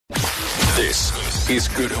This is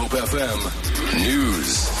Good Hope FM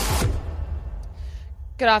News.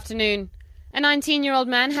 Good afternoon. A 19-year-old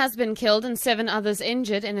man has been killed and 7 others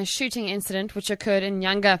injured in a shooting incident which occurred in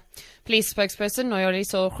Nyanga. Police spokesperson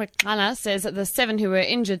Noyoriso Khweqala says that the 7 who were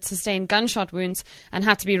injured sustained gunshot wounds and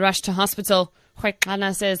had to be rushed to hospital.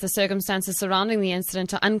 Khweqala says the circumstances surrounding the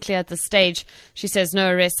incident are unclear at this stage. She says no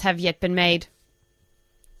arrests have yet been made.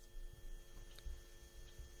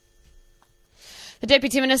 The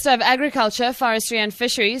Deputy Minister of Agriculture, Forestry and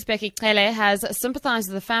Fisheries, Becky Cele, has sympathised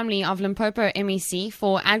with the family of Limpopo MEC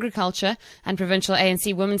for Agriculture and Provincial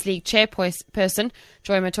ANC Women's League chairperson,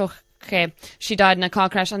 Joy Matoke. She died in a car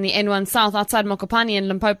crash on the N1 South outside Mokopane in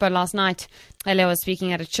Limpopo last night. Cele was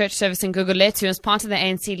speaking at a church service in Gugulethu as part of the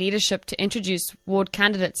ANC leadership to introduce ward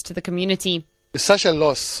candidates to the community. It's such a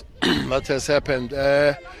loss that has happened.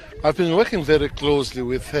 I've been working very closely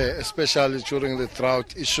with her, especially during the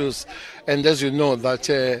drought issues. And as you know,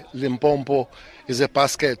 that Limpopo is a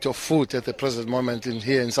basket of food at the present moment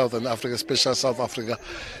here in Southern Africa, especially South Africa.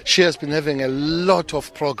 She has been having a lot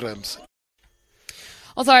of programs.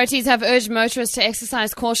 Authorities have urged motorists to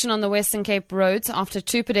exercise caution on the Western Cape roads after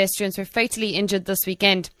 2 pedestrians were fatally injured this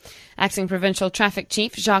weekend. Acting Provincial Traffic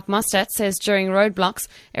Chief Jacques Mostert says during roadblocks,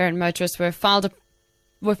 errant motorists were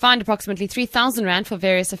fined approximately 3,000 rand for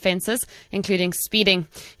various offences, including speeding.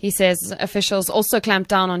 He says officials also clamped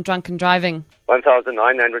down on drunken driving.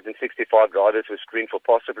 1,965 drivers were screened for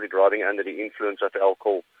possibly driving under the influence of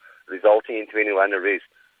alcohol, resulting in 21 arrests.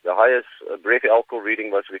 The highest breath alcohol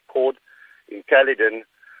reading was recorded in Caledon,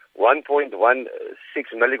 1.16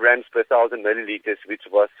 milligrams per 1,000 millilitres, which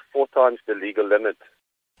was 4 times the legal limit.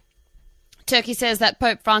 Turkey says that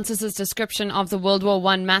Pope Francis's description of the World War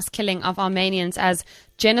I mass killing of Armenians as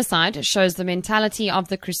genocide shows the mentality of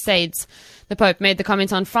the Crusades. The Pope made the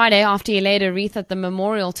comment on Friday after he laid a wreath at the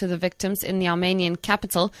memorial to the victims in the Armenian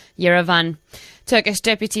capital, Yerevan. Turkish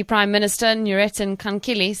Deputy Prime Minister Nurettin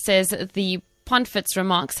Kankili says the Pontiff's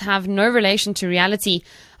remarks have no relation to reality.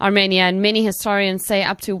 Armenia and many historians say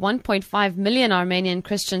up to 1.5 million Armenian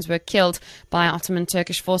Christians were killed by Ottoman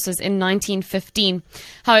Turkish forces in 1915.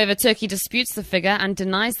 However, Turkey disputes the figure and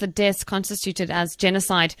denies the deaths constituted as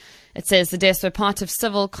genocide. It says the deaths were part of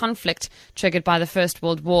civil conflict triggered by the First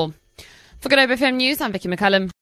World War. For Good Hope FM News, I'm Vicky McCullum.